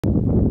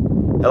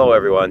Hello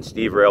everyone,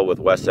 Steve Roehl with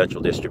West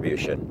Central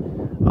Distribution.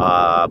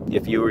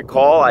 If you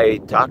recall, I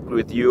talked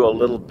with you a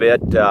little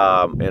bit in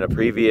a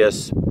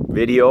previous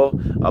video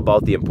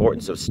about the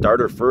importance of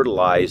starter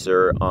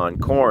fertilizer on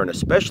corn,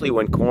 especially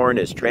when corn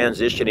is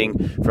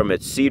transitioning from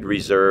its seed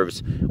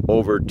reserves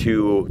over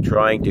to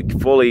trying to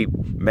fully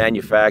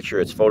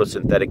manufacture its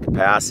photosynthetic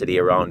capacity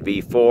around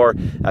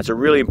V4. That's a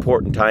really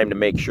important time to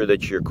make sure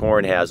that your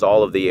corn has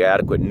all of the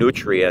adequate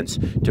nutrients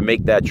to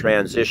make that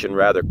transition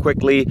rather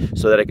quickly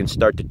so that it can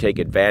start to take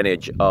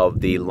advantage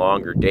of the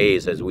longer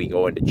days as we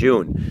go into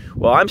June.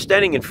 Well, I'm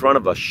standing in front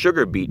of a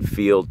sugar beet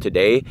field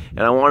today,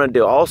 and I wanted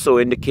to also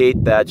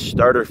indicate that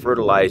starter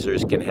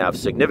fertilizers can have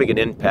significant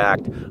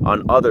impact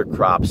on other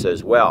crops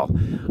as well.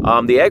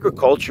 The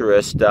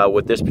agriculturist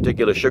with this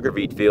particular sugar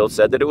beet field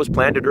said that it was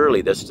planted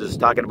early. This is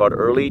talking about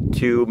early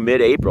to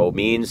mid-April,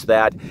 means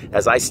that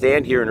as I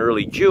stand here in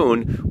early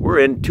June, we're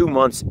in 2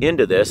 months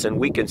into this, and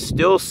we can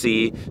still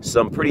see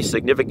some pretty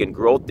significant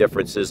growth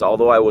differences,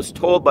 although I was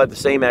told by the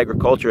same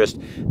agriculturist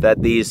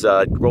that these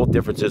growth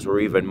differences were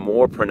even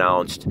more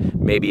pronounced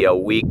maybe a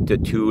week to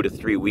 2 to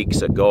 3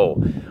 weeks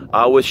ago.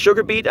 With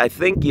sugar beet, I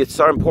think it's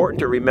important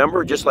to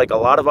remember, just like a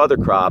lot of other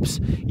crops,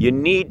 you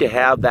need to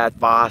have that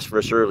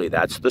phosphorus early.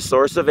 That's the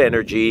source of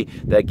energy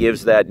that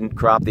gives that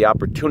crop the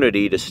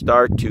opportunity to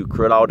start to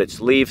crud out its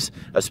leaves,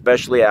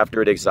 especially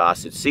after it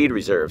exhausts its seed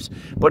reserves.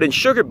 But in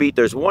sugar beet,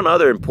 there's one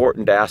other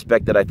important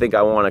aspect that I think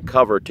I want to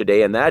cover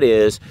today, and that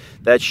is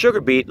that sugar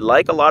beet,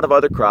 like a lot of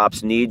other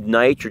crops, need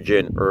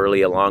nitrogen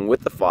early along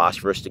with the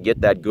phosphorus to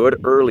get that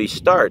good early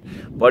start.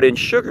 But in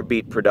sugar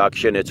beet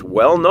production, it's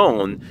well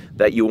known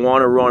that you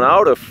want to run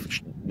out of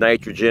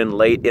nitrogen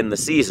late in the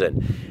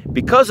season.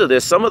 Because of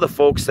this, some of the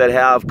folks that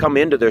have come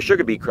into their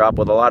sugar beet crop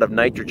with a lot of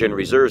nitrogen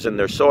reserves in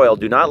their soil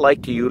do not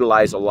like to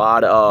utilize a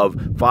lot of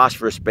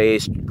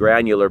phosphorus-based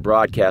granular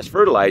broadcast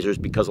fertilizers,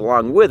 because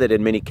along with it,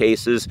 in many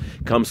cases,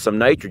 comes some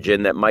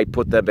nitrogen that might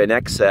put them in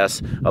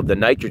excess of the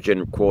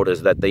nitrogen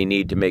quotas that they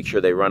need to make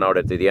sure they run out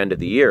at the end of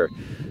the year.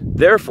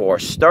 Therefore,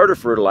 starter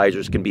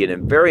fertilizers can be a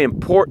very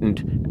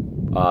important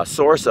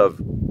source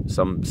of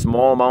some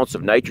small amounts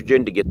of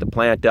nitrogen to get the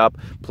plant up,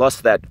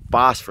 plus that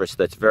phosphorus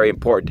that's very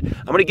important.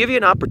 I'm going to give you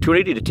an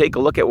opportunity to take a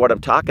look at what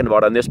I'm talking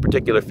about on this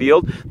particular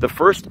field. The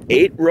first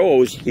 8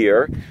 rows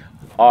here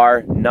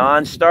are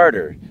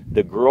non-starter.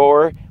 The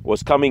grower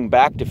was coming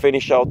back to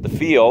finish out the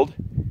field,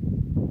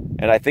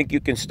 and I think you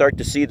can start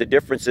to see the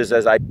differences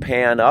as I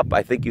pan up.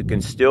 I think you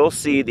can still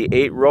see the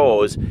 8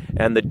 rows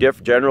and the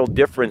general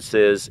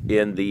differences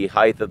in the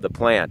height of the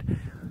plant.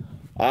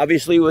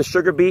 Obviously, with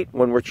sugar beet,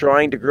 when we're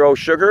trying to grow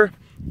sugar,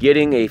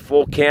 getting a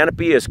full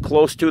canopy as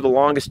close to the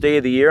longest day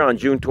of the year on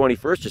June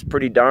 21st is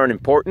pretty darn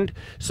important.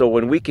 So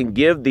when we can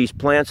give these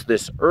plants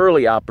this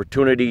early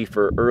opportunity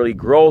for early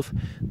growth,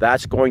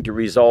 that's going to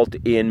result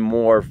in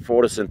more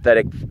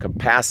photosynthetic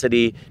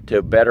capacity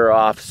to better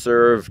off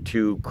serve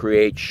to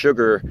create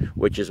sugar,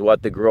 which is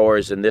what the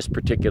growers in this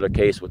particular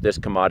case with this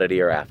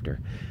commodity are after.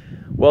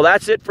 Well,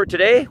 that's it for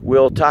today.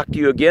 We'll talk to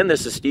you again.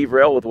 This is Steve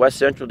Roehl with West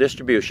Central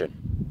Distribution.